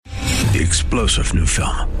the explosive new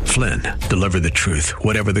film, Flynn, Deliver the Truth,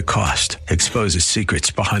 Whatever the Cost, exposes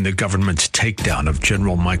secrets behind the government's takedown of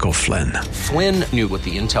General Michael Flynn. Flynn knew what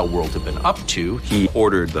the intel world had been up to. He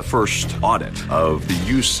ordered the first audit of the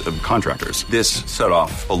use of contractors. This set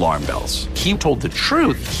off alarm bells. He told the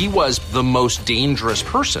truth. He was the most dangerous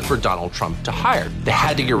person for Donald Trump to hire. They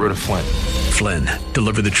had to get rid of Flynn. Flynn,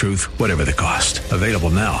 Deliver the Truth, Whatever the Cost. Available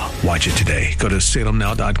now. Watch it today. Go to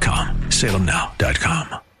salemnow.com.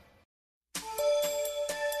 salemnow.com.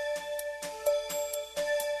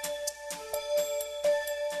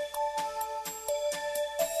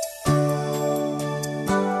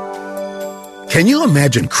 Can you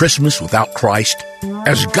imagine Christmas without Christ?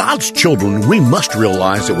 As God's children, we must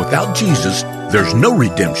realize that without Jesus, there's no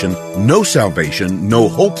redemption, no salvation, no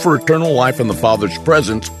hope for eternal life in the Father's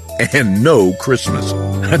presence, and no Christmas.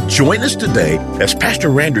 Join us today as Pastor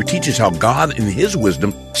Rander teaches how God, in His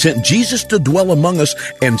wisdom, sent Jesus to dwell among us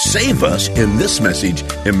and save us in this message,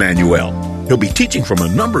 Emmanuel. He'll be teaching from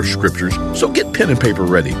a number of scriptures, so get pen and paper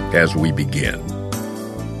ready as we begin.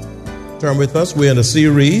 Turn with us. We're in a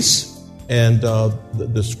series. And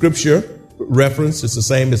the scripture reference is the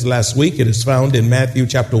same as last week. It is found in Matthew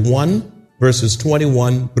chapter 1, verses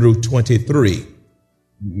 21 through 23.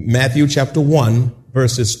 Matthew chapter 1,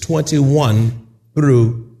 verses 21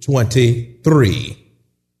 through 23.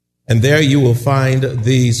 And there you will find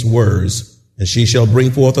these words. And she shall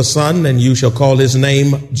bring forth a son, and you shall call his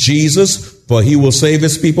name Jesus, for he will save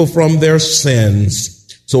his people from their sins.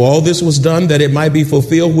 So all this was done that it might be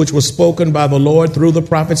fulfilled, which was spoken by the Lord through the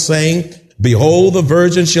prophet, saying, Behold, the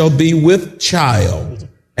virgin shall be with child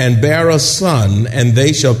and bear a son, and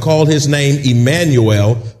they shall call his name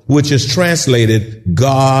Emmanuel, which is translated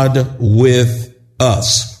God with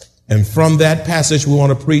us. And from that passage, we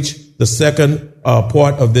want to preach the second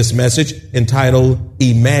part of this message entitled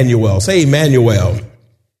Emmanuel. Say Emmanuel.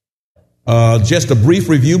 Just a brief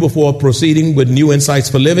review before proceeding with New Insights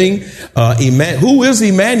for Living. Who is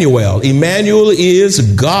Emmanuel? Emmanuel is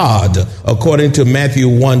God, according to Matthew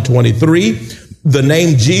 1:23. The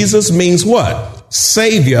name Jesus means what?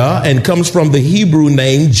 Savior, and comes from the Hebrew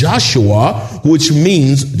name Joshua, which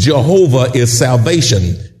means Jehovah is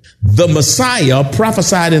salvation. The Messiah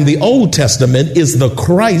prophesied in the Old Testament is the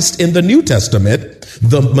Christ in the New Testament.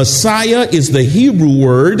 The Messiah is the Hebrew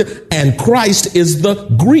word and Christ is the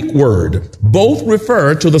Greek word. Both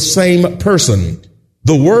refer to the same person.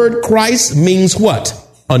 The word Christ means what?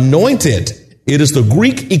 Anointed. It is the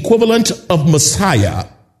Greek equivalent of Messiah.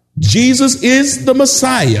 Jesus is the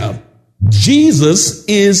Messiah. Jesus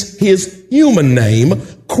is his human name.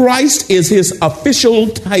 Christ is his official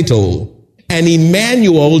title. And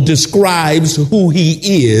Emmanuel describes who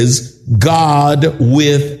he is, God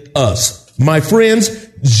with us. My friends,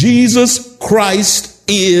 Jesus Christ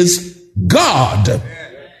is God.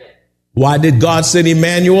 Why did God send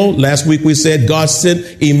Emmanuel? Last week we said God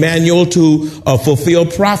sent Emmanuel to fulfill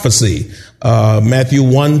prophecy. Matthew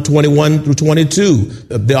 1:21 through 22.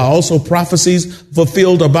 There are also prophecies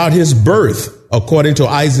fulfilled about his birth, according to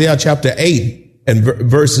Isaiah chapter 8. And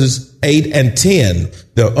verses 8 and 10.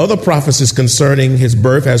 There are other prophecies concerning his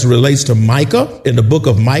birth as it relates to Micah. In the book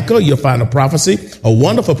of Micah, you'll find a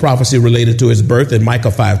wonderful prophecy related to his birth in Micah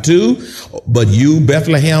 5:2. But you,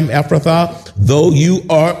 Bethlehem Ephrathah, though you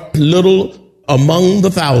are little among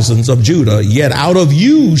the thousands of Judah, yet out of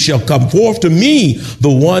you shall come forth to me the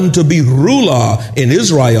one to be ruler in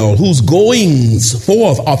Israel, whose goings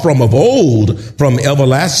forth are from of old, from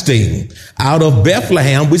everlasting. Out of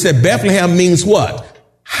Bethlehem, we said Bethlehem means what?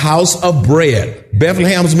 House of bread.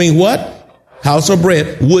 Bethlehem's mean what? House of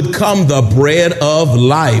bread. Would come the bread of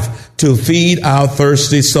life to feed our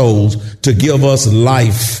thirsty souls, to give us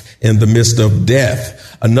life in the midst of death.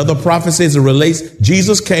 Another prophecy as it relates,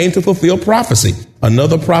 Jesus came to fulfill prophecy.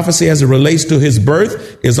 Another prophecy as it relates to his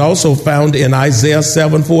birth is also found in Isaiah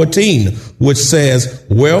 7:14, which says,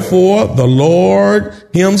 Wherefore the Lord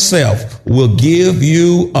himself will give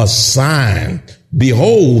you a sign.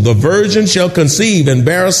 Behold, the virgin shall conceive and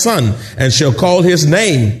bear a son, and shall call his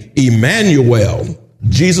name Emmanuel.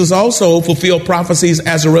 Jesus also fulfilled prophecies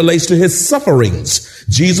as it relates to his sufferings.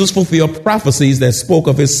 Jesus fulfilled prophecies that spoke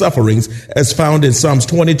of his sufferings as found in Psalms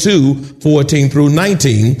 22:14 through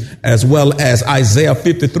 19, as well as Isaiah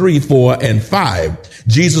 53:4 and 5.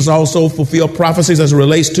 Jesus also fulfilled prophecies as it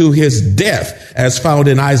relates to his death, as found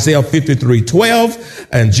in Isaiah 53:12,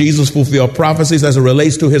 and Jesus fulfilled prophecies as it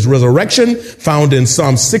relates to his resurrection, found in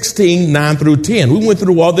Psalm 16:9 through 10. We went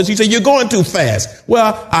through all this. You say, you're going too fast.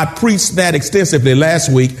 Well, I preached that extensively last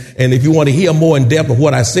week, and if you want to hear more in depth of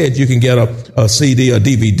what I said, you can get a CD or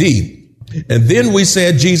DVD. And then we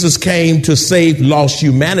said Jesus came to save lost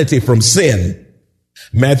humanity from sin.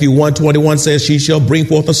 Matthew 1:21 says, she shall bring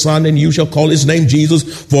forth a son, and you shall call his name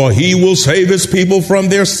Jesus, for he will save his people from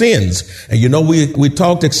their sins. And you know, we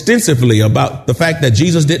talked extensively about the fact that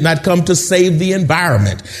Jesus did not come to save the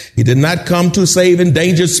environment. He did not come to save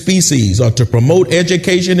endangered species or to promote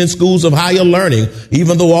education in schools of higher learning,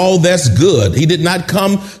 even though all that's good. He did not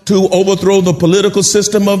come to overthrow the political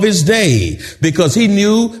system of his day, because he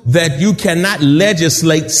knew that you cannot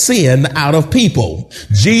legislate sin out of people.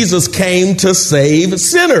 Jesus came to save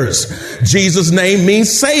sinners. Jesus' name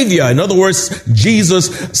means Savior. In other words, Jesus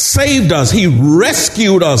saved us. He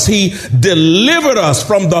rescued us. He delivered us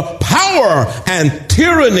from the power and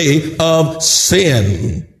tyranny of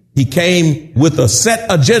sin. He came with a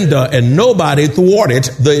set agenda, and nobody thwarted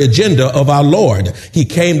the agenda of our Lord. He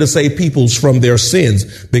came to save peoples from their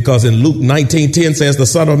sins, because in Luke 19:10 says, the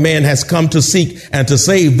Son of Man has come to seek and to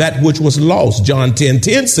save that which was lost. John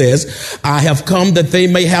 10:10 says, I have come that they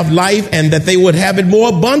may have life and that they would have it more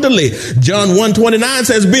abundantly. John 1:29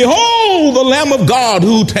 says, behold the Lamb of God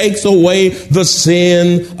who takes away the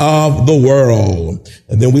sin of the world.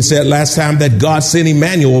 And then we said last time that God sent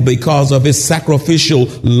Emmanuel because of his sacrificial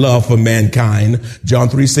love for mankind. John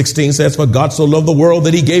 3:16 says, for God so loved the world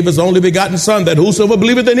that he gave his only begotten son, that whosoever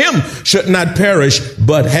believeth in him should not perish,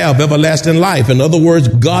 but have everlasting life. In other words,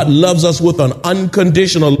 God loves us with an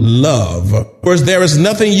unconditional love. Whereas there is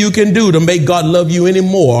nothing you can do to make God love you any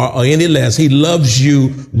more or any less. He loves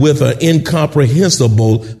you with an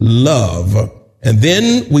incomprehensible love. And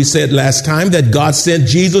then we said last time that God sent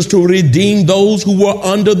Jesus to redeem those who were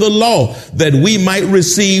under the law, that we might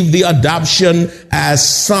receive the adoption as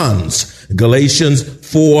sons. Galatians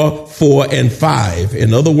 4:4-5.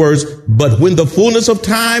 In other words, but when the fullness of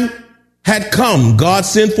time had come, God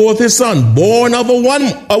sent forth his son, born of a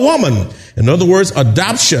woman. In other words,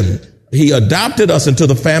 adoption. He adopted us into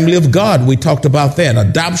the family of God. We talked about that.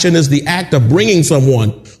 Adoption is the act of bringing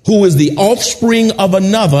someone who is the offspring of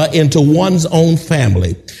another into one's own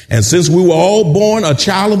family. And since we were all born a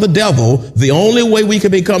child of the devil, the only way we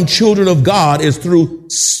can become children of God is through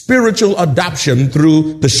spiritual adoption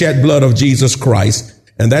through the shed blood of Jesus Christ.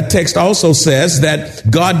 And that text also says that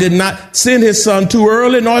God did not send his son too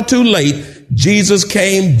early nor too late. Jesus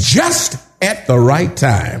came just at the right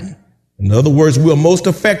time. In other words, we are most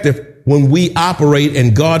effective when we operate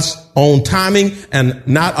in God's own timing and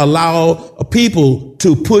not allow people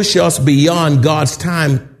to push us beyond God's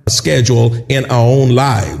time schedule in our own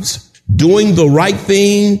lives. Doing the right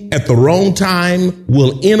thing at the wrong time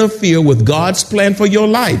will interfere with God's plan for your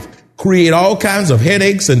life, create all kinds of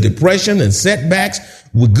headaches and depression and setbacks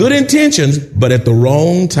with good intentions, but at the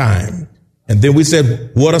wrong time. And then we said,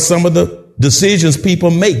 what are some of the decisions people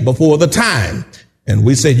make before the time? And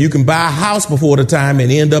we said you can buy a house before the time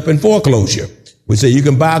and end up in foreclosure. We said you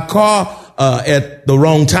can buy a car at the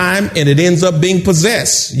wrong time and it ends up being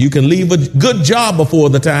possessed. You can leave a good job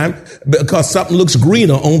before the time because something looks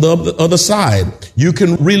greener on the other side. You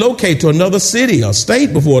can relocate to another city or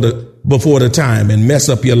state before the time and mess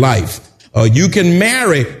up your life. You can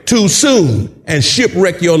marry too soon and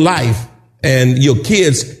shipwreck your life, and your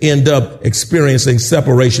kids end up experiencing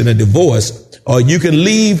separation and divorce. Or you can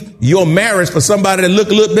leave your marriage for somebody that look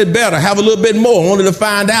a little bit better, have a little bit more, only to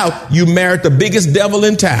find out you married the biggest devil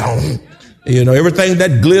in town. You know, everything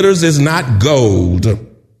that glitters is not gold.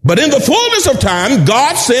 But in the fullness of time,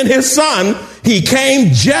 God sent his son. He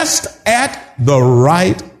came just at the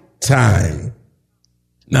right time.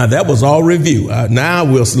 Now, that was all review. Now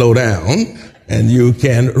we'll slow down and you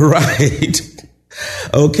can write.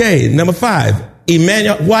 Okay, number 5.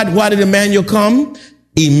 Emmanuel. Why did Emmanuel come?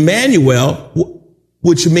 Emmanuel,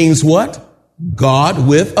 which means what? God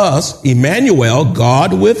with us. Emmanuel,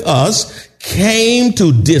 God with us, came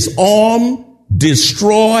to disarm,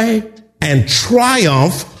 destroy, and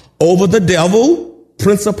triumph over the devil,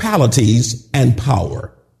 principalities, and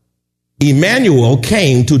power. Emmanuel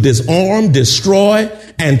came to disarm, destroy,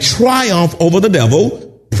 and triumph over the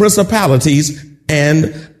devil, principalities,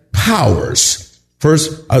 and powers.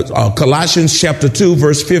 First, Colossians chapter 2,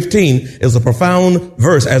 verse 15 is a profound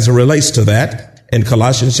verse as it relates to that. In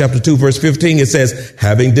Colossians chapter 2, verse 15, it says,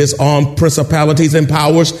 having disarmed principalities and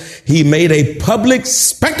powers, he made a public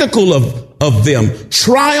spectacle of them,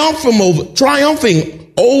 triumphing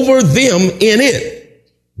over them in it.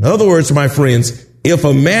 In other words, my friends, if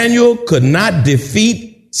Emmanuel could not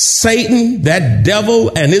defeat Satan, that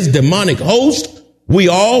devil, and his demonic host, we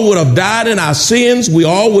all would have died in our sins. We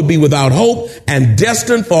all would be without hope and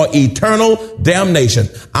destined for eternal damnation.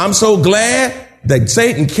 I'm so glad that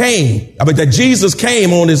that Jesus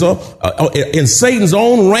came on his in Satan's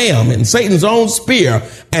own ram, in Satan's own spear,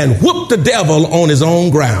 and whooped the devil on his own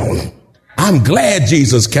ground. I'm glad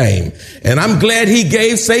Jesus came, and I'm glad he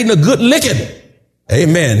gave Satan a good licking.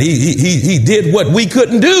 Amen. He did what we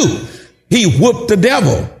couldn't do. He whooped the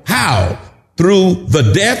devil. How? Through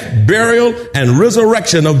the death, burial, and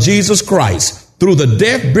resurrection of Jesus Christ. Through the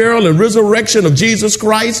death, burial, and resurrection of Jesus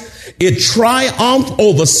Christ, it triumphed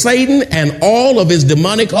over Satan and all of his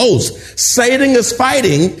demonic hosts. Satan is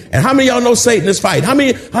fighting. And how many of y'all know Satan is fighting? How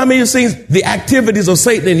many have seen the activities of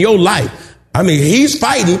Satan in your life? I mean, he's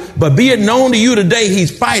fighting, but be it known to you today,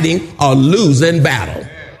 he's fighting a losing battle.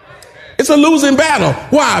 It's a losing battle.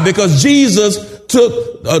 Why? Because Jesus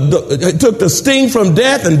took the sting from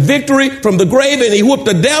death and victory from the grave, and he whooped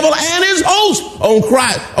the devil and his host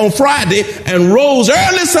on Friday and rose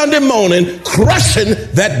early Sunday morning, crushing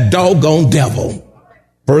that doggone devil.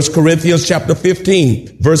 1 Corinthians chapter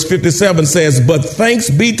 15, verse 57 says, but thanks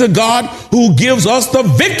be to God who gives us the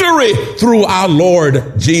victory through our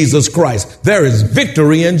Lord Jesus Christ. There is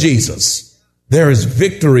victory in Jesus. There is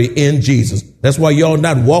victory in Jesus. That's why y'all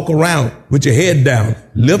not walk around with your head down.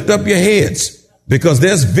 Lift up your heads, because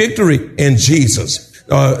there's victory in Jesus.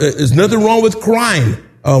 There's nothing wrong with crying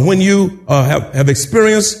when you have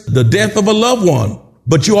experienced the death of a loved one,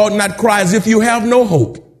 but you ought not cry as if you have no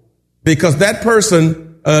hope, because that person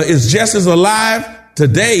is just as alive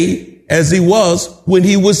today as he was when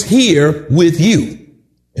he was here with you.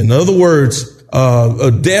 In other words,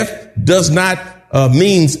 death does not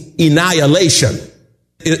means annihilation.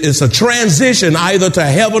 It's a transition either to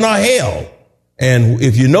heaven or hell. And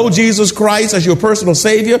if you know Jesus Christ as your personal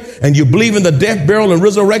Savior, and you believe in the death, burial, and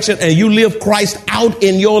resurrection, and you live Christ out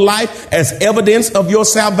in your life as evidence of your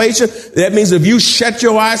salvation, that means if you shut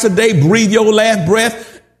your eyes today, breathe your last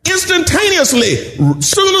breath, instantaneously,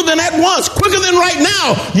 sooner than at once, quicker than right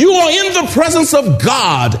now, you are in the presence of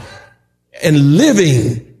God and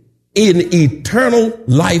living in eternal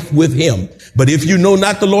life with him. But if you know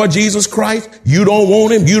not the Lord Jesus Christ, you don't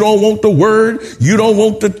want him, you don't want the word, you don't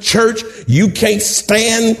want the church, you can't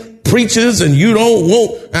stand preachers, and you don't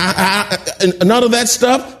want none of that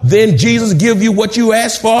stuff, then Jesus give you what you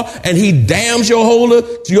asked for, and he damns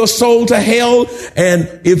your soul to hell.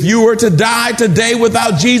 And if you were to die today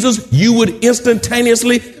without Jesus, you would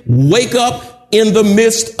instantaneously wake up in the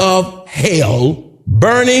midst of hell,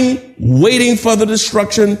 burning, waiting for the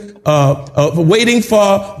destruction, waiting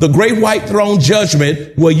for the great white throne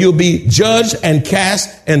judgment, where you'll be judged and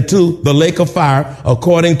cast into the lake of fire,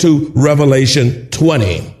 according to Revelation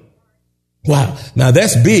 20. Wow. Now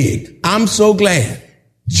that's big. I'm so glad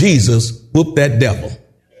Jesus whooped that devil.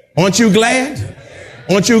 Aren't you glad?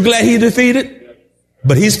 Aren't you glad he defeated?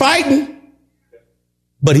 But he's fighting,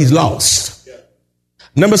 but he's lost.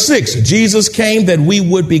 Number 6, Jesus came that we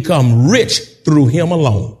would become rich through him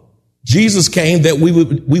alone. Jesus came that we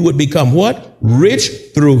would become what?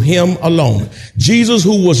 Rich through him alone. Jesus,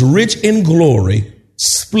 who was rich in glory,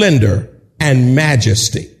 splendor, and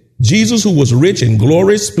majesty. Jesus, who was rich in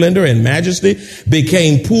glory, splendor, and majesty,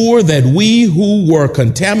 became poor that we who were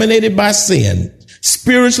contaminated by sin,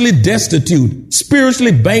 spiritually destitute,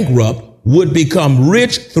 spiritually bankrupt, would become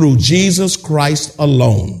rich through Jesus Christ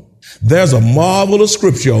alone. There's a marvelous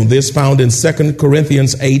scripture on this found in 2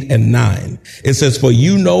 Corinthians 8 and 9. It says, for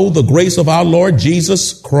you know the grace of our Lord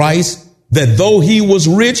Jesus Christ, that though he was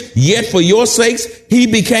rich, yet for your sakes, he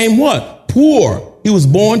became what? Poor. He was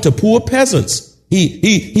born to poor peasants.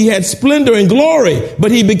 He had splendor and glory,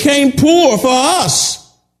 but he became poor for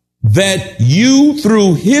us, that you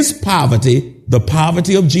through his poverty, the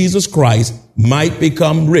poverty of Jesus Christ, might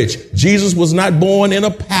become rich. Jesus was not born in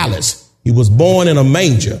a palace. He was born in a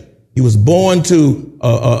manger. He was born to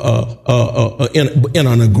in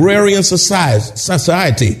an agrarian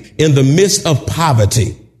society in the midst of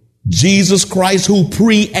poverty. Jesus Christ, who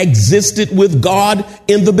pre-existed with God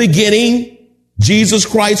in the beginning, Jesus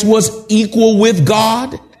Christ was equal with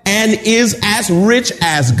God and is as rich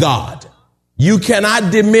as God. You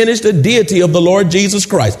cannot diminish the deity of the Lord Jesus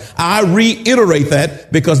Christ. I reiterate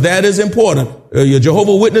that because that is important. Your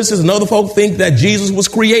Jehovah's Witnesses and other folk think that Jesus was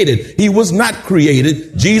created. He was not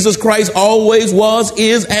created. Jesus Christ always was,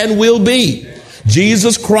 is, and will be.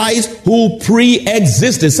 Jesus Christ, who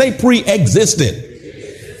pre-existed. Say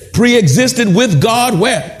pre-existed. Pre-existed with God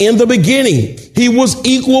where? In the beginning. He was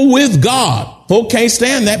equal with God. Folk can't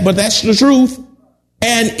stand that, but that's the truth.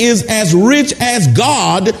 And is as rich as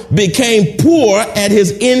God, became poor at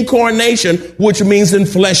his incarnation, which means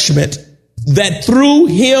enfleshment, that through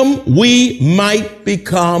him we might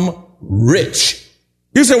become rich.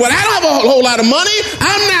 You say, well, I don't have a whole lot of money.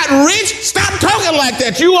 I'm not rich. Stop talking like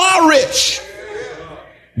that. You are rich.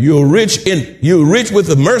 You're rich with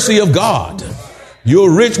the mercy of God.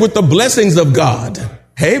 You're rich with the blessings of God.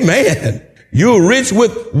 Amen. You're rich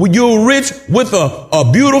with a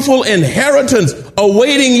beautiful inheritance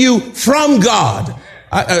awaiting you from God.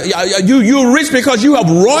 You're rich because you have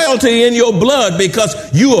royalty in your blood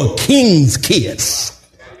because you are king's kids.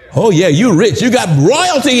 Oh yeah, you're rich. You got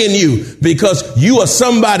royalty in you because you are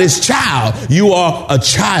somebody's child. You are a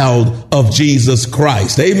child of Jesus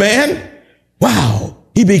Christ. Amen. Wow.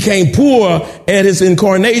 He became poor at his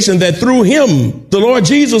incarnation that through him, the Lord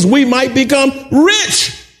Jesus, we might become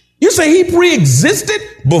rich. You say he pre-existed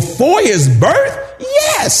before his birth?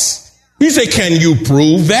 Yes. You say, can you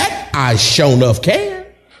prove that? I sure enough can.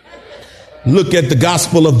 Look at the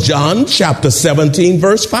Gospel of John, chapter 17,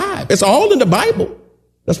 verse 5. It's all in the Bible.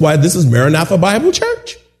 That's why this is Maranatha Bible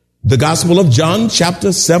Church. The Gospel of John,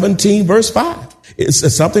 chapter 17, verse 5.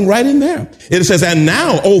 It's something right in there. It says, and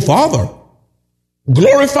now, O Father,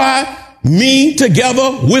 glorify me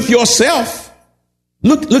together with yourself.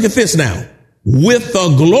 Look at this now. With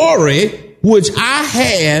the glory which I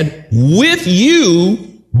had with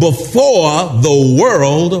you before the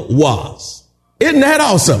world was. Isn't that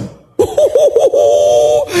awesome?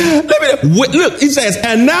 Look, he says,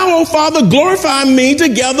 and now, O Father, glorify me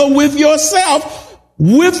together with yourself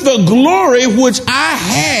with the glory which I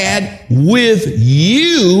had with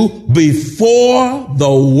you before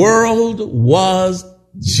the world was.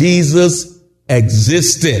 Jesus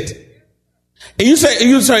existed. And you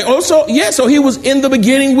say, oh, so he was in the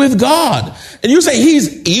beginning with God. And you say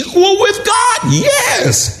he's equal with God?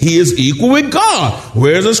 Yes, he is equal with God.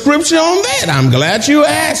 Where's the scripture on that? I'm glad you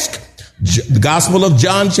asked. The Gospel of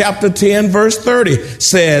John chapter 10 verse 30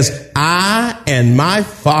 says, I and my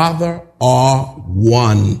Father are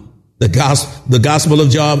one. The Gospel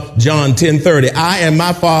of John 10:30, I and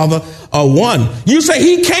my Father are one. You say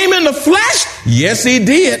he came in the flesh? Yes, he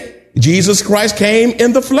did. Jesus Christ came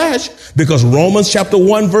in the flesh because Romans chapter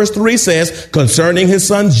 1 verse 3 says concerning his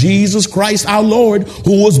son Jesus Christ our Lord,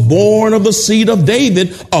 who was born of the seed of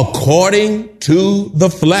David according to the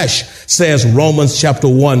flesh, says Romans chapter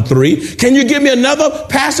 1:3. Can you give me another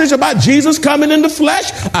passage about Jesus coming in the flesh?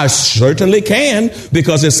 I certainly can,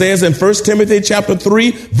 because it says in 1 Timothy chapter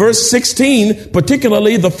 3 verse 16,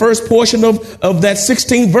 particularly the first portion of that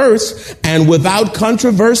 16th verse, and without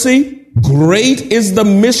controversy, great is the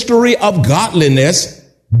mystery of godliness.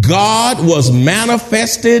 God was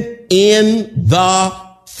manifested in the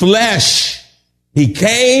flesh. He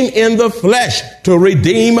came in the flesh to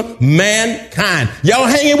redeem mankind. Y'all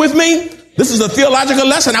hanging with me? This is a theological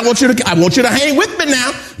lesson. I want you to hang with me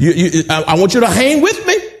now. I want you to hang with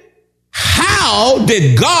me. How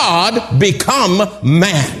did God become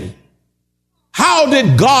man? How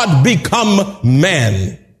did God become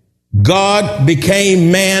man? God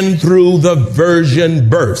became man through the virgin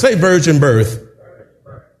birth. Say virgin birth.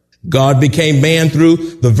 God became man through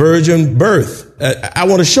the virgin birth. I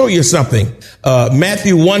want to show you something.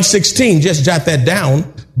 Matthew 1:16, just jot that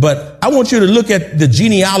down. But I want you to look at the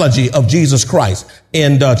genealogy of Jesus Christ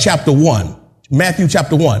in chapter 1. Matthew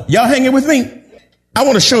chapter 1. Y'all hanging with me? I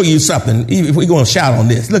want to show you something. If we're going to shout on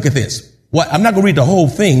this, look at this. I'm not going to read the whole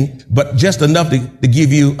thing, but just enough to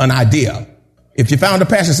give you an idea. If you found a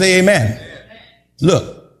passage, say amen.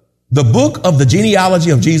 Look, the book of the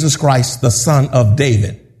genealogy of Jesus Christ, the son of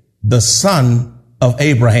David, the son of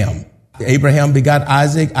Abraham. Abraham begot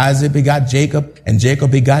Isaac, Isaac begot Jacob, and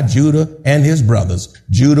Jacob begot Judah and his brothers.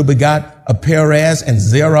 Judah begot Perez and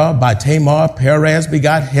Zerah by Tamar. Perez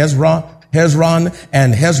begot Hezron,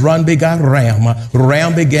 and Hezron begot Ram.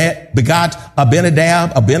 Ram begot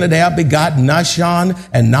Abinadab. Abinadab begot Nahshon,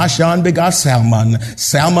 and Nahshon begot Salmon.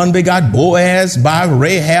 Salmon begot Boaz by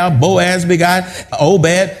Rahab. Boaz begot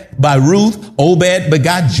Obed by Ruth. Obed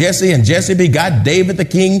begot Jesse, and Jesse begot David, the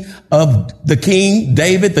king.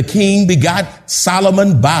 David, the king, begot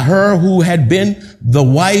Solomon by her who had been the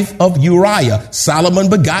wife of Uriah. Solomon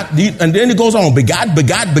begot, and then it goes on, begot.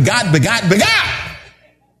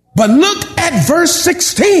 But look at verse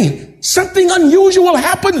 16. Something unusual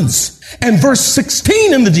happens. And verse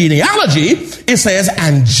 16 in the genealogy, it says,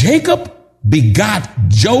 and Jacob begot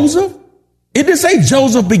Joseph. It didn't say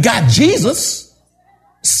Joseph begot Jesus.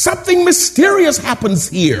 Something mysterious happens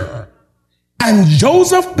here. And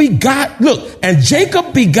Joseph begot, and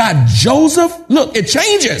Jacob begot Joseph. Look, it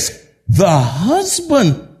changes. The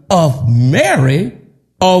husband of Mary,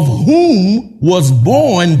 of whom was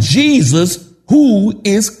born Jesus, who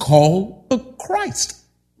is called the Christ.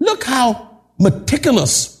 Look how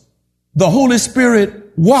meticulous the Holy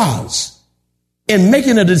Spirit was in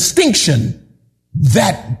making a distinction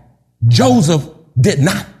that Joseph did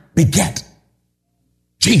not beget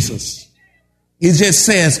Jesus. It just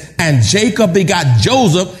says, and Jacob begot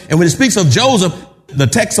Joseph. And when it speaks of Joseph, the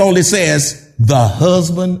text only says the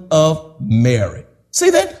husband of Mary.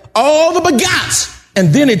 See that? All the begots.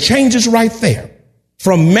 And then it changes right there.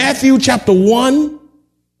 From Matthew chapter 1,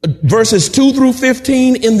 verses 2 through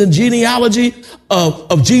 15 in the genealogy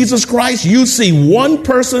of Jesus Christ, you see one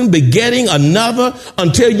person begetting another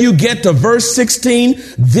until you get to verse 16.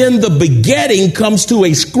 Then the begetting comes to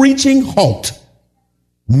a screeching halt.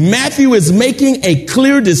 Matthew is making a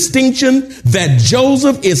clear distinction that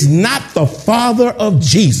Joseph is not the father of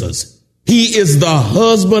Jesus. He is the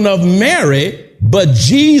husband of Mary, but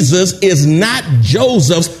Jesus is not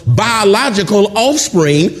Joseph's biological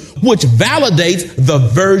offspring, which validates the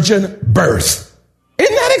virgin birth.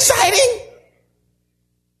 Isn't that exciting?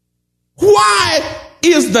 Why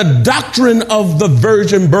is the doctrine of the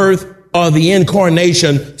virgin birth or the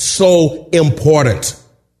incarnation so important?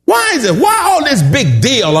 Why is it? Why all this big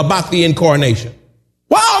deal about the incarnation?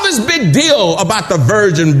 Why all this big deal about the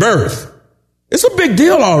virgin birth? It's a big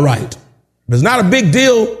deal, all right. If it's not a big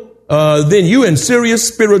deal, then you're in serious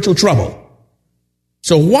spiritual trouble.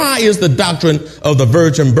 So why is the doctrine of the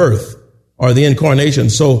virgin birth or the incarnation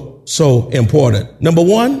so important? Number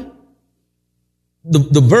one,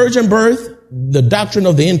 the virgin birth, the doctrine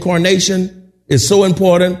of the incarnation is so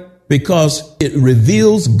important because it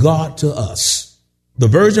reveals God to us. The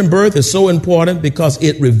virgin birth is so important because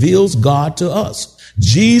it reveals God to us.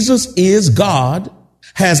 Jesus is God,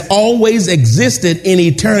 has always existed in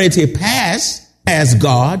eternity past as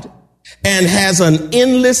God, and has an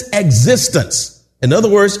endless existence. In other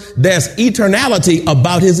words, there's eternality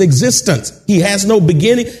about his existence. He has no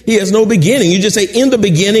beginning. He has no beginning. You just say in the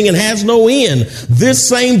beginning and has no end. This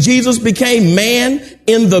same Jesus became man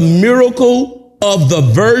in the miracle of the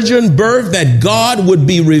virgin birth, that God would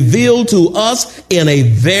be revealed to us in a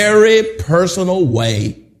very personal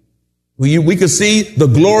way. We could see the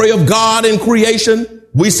glory of God in creation.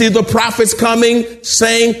 We see the prophets coming,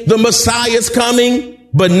 saying the Messiah is coming,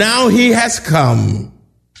 but now he has come.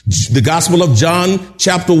 The Gospel of John,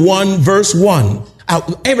 chapter 1, verse 1.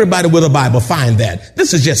 Everybody with a Bible, find that.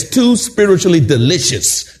 This is just too spiritually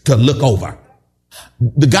delicious to look over.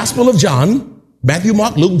 The Gospel of John, Matthew,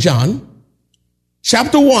 Mark, Luke, John,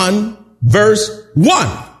 chapter 1, verse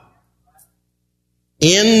 1.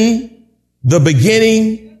 In the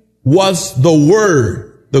beginning was the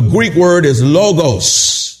Word. The Greek word is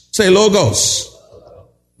logos. Say logos.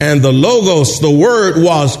 And the logos, the Word,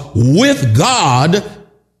 was with God,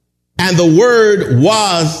 and the Word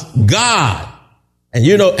was God. And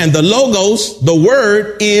you know, and the logos, the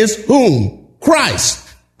Word is whom? Christ.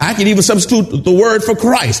 I can even substitute the word for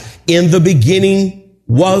Christ. In the beginning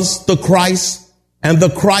was the Christ, and the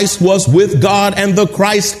Christ was with God, and the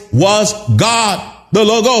Christ was God, the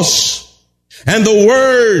Logos. And the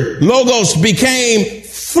word Logos became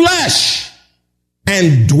flesh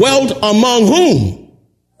and dwelt among whom?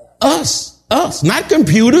 Us. Not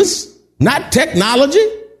computers, not technology,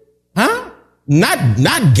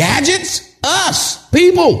 not gadgets, us,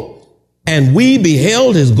 people. And we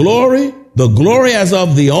beheld his glory, the glory as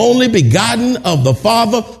of the only begotten of the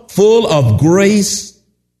Father, full of grace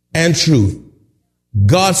and truth.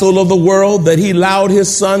 God so loved the world that he allowed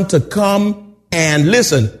his son to come and,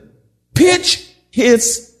 listen, pitch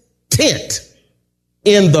his tent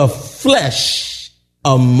in the flesh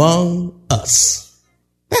among us.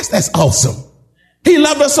 That's awesome. He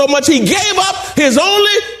loved us so much, he gave up his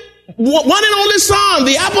only, one and only son,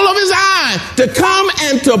 the apple of his eye, to come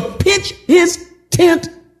and to pitch his tent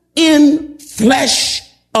in flesh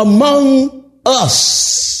among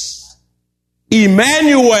us.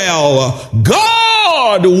 Emmanuel,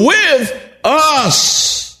 God with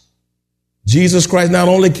us. Jesus Christ not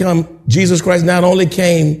only came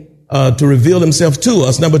to reveal himself to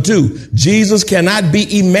us. Number two, Jesus cannot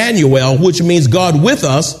be Emmanuel, which means God with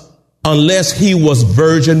us, unless he was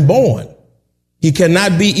virgin born. He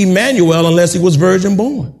cannot be Emmanuel unless he was virgin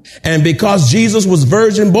born. And because Jesus was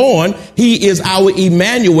virgin born, he is our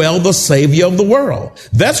Emmanuel, the Savior of the world.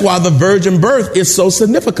 That's why the virgin birth is so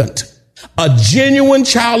significant. A genuine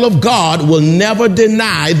child of God will never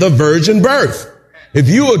deny the virgin birth. If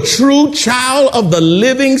you're a true child of the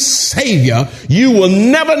living Savior, you will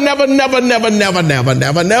never deny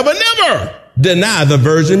the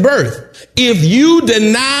virgin birth. If you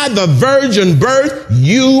deny the virgin birth,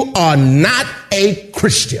 you are not a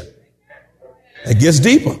Christian. It gets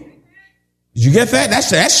deeper. Did you get that?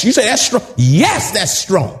 You say that's strong. Yes, that's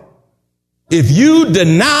strong. If you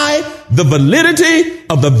deny the validity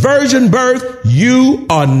of the virgin birth, you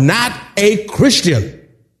are not a Christian.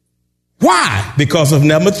 Why? Because of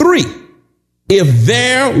number three. If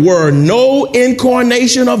there were no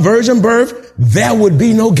incarnation of virgin birth, there would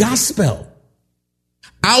be no gospel.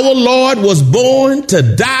 Our Lord was born to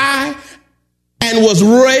die and was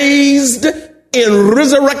raised in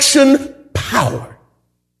resurrection power.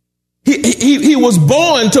 He was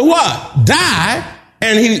born to what? Die.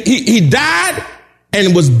 And he died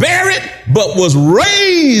and was buried, but was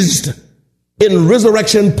raised in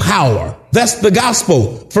resurrection power. That's the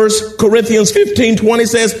gospel. 1 Corinthians 15:20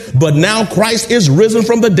 says, but now Christ is risen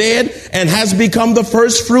from the dead and has become the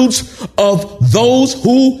first fruits of those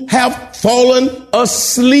who have fallen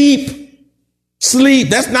asleep. Sleep.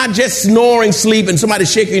 That's not just snoring sleep and somebody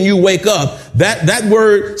shaking you wake up. That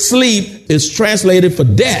word sleep is translated for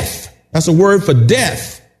death. That's a word for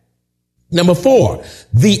death. Number 4,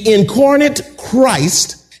 the incarnate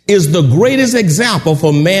Christ is the greatest example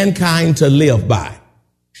for mankind to live by.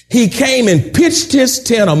 He came and pitched his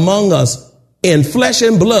tent among us in flesh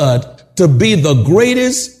and blood to be the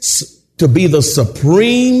greatest, to be the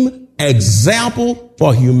supreme example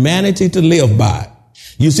for humanity to live by.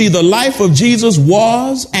 You see, the life of Jesus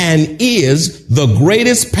was and is the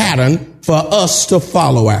greatest pattern for us to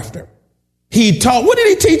follow after. He taught, what did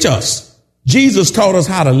he teach us? Jesus taught us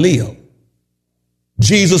how to live.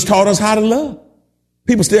 Jesus taught us how to love.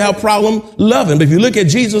 People still have a problem loving, but if you look at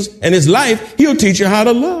Jesus and his life, he'll teach you how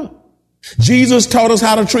to love. Jesus taught us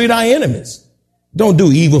how to treat our enemies. Don't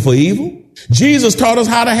do evil for evil. Jesus taught us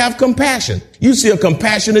how to have compassion. You see a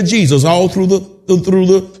compassionate Jesus all through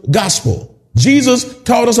the gospel. Jesus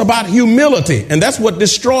taught us about humility, and that's what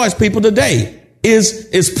destroys people today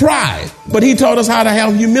is pride. But he taught us how to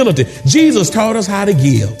have humility. Jesus taught us how to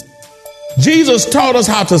give. Jesus taught us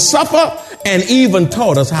how to suffer and even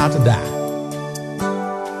taught us how to die.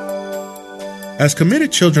 As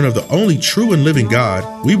committed children of the only true and living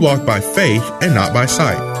God, we walk by faith and not by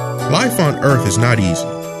sight. Life on earth is not easy.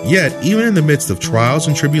 Yet, even in the midst of trials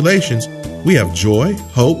and tribulations, we have joy,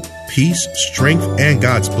 hope, peace, strength, and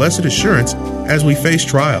God's blessed assurance as we face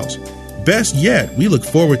trials. Best yet, we look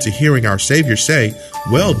forward to hearing our Savior say,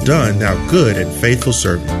 "Well done, thou good and faithful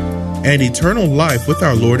servant," and eternal life with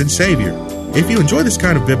our Lord and Savior. If you enjoy this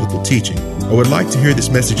kind of biblical teaching or would like to hear this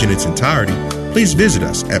message in its entirety, please visit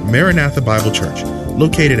us at Maranatha Bible Church,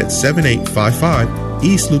 located at 7855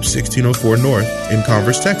 East Loop 1604 North in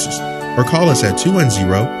Converse, Texas, or call us at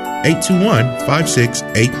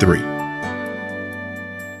 210-821-5683.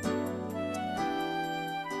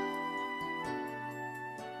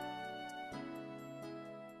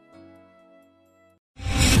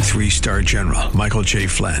 Three-star General Michael J.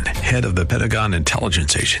 Flynn, head of the Pentagon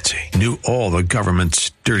Intelligence Agency, knew all the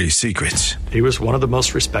government's dirty secrets. He was one of the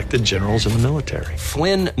most respected generals in the military.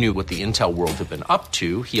 Flynn knew what the intel world had been up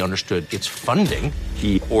to. He understood its funding.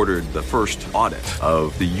 He ordered the first audit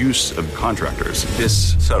of the use of contractors.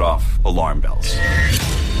 This set off alarm bells.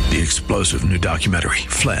 The explosive new documentary,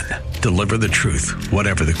 Flynn, Deliver the Truth,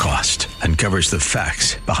 Whatever the Cost, uncovers the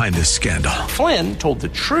facts behind this scandal. Flynn told the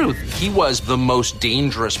truth. He was the most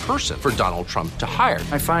dangerous person for Donald Trump to hire.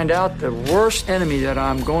 I find out the worst enemy that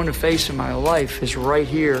I'm going to face in my life is right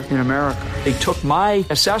here in America. They took my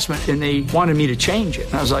assessment and they wanted me to change it.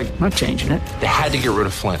 And I was like, I'm not changing it. They had to get rid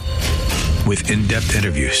of Flynn. With in-depth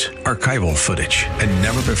interviews, archival footage, and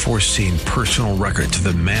never-before-seen personal records of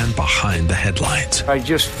the man behind the headlines. I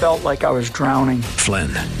just felt like I was drowning. Flynn,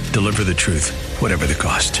 Deliver the Truth, Whatever the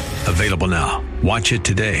Cost. Available now. Watch it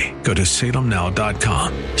today. Go to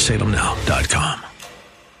salemnow.com. salemnow.com.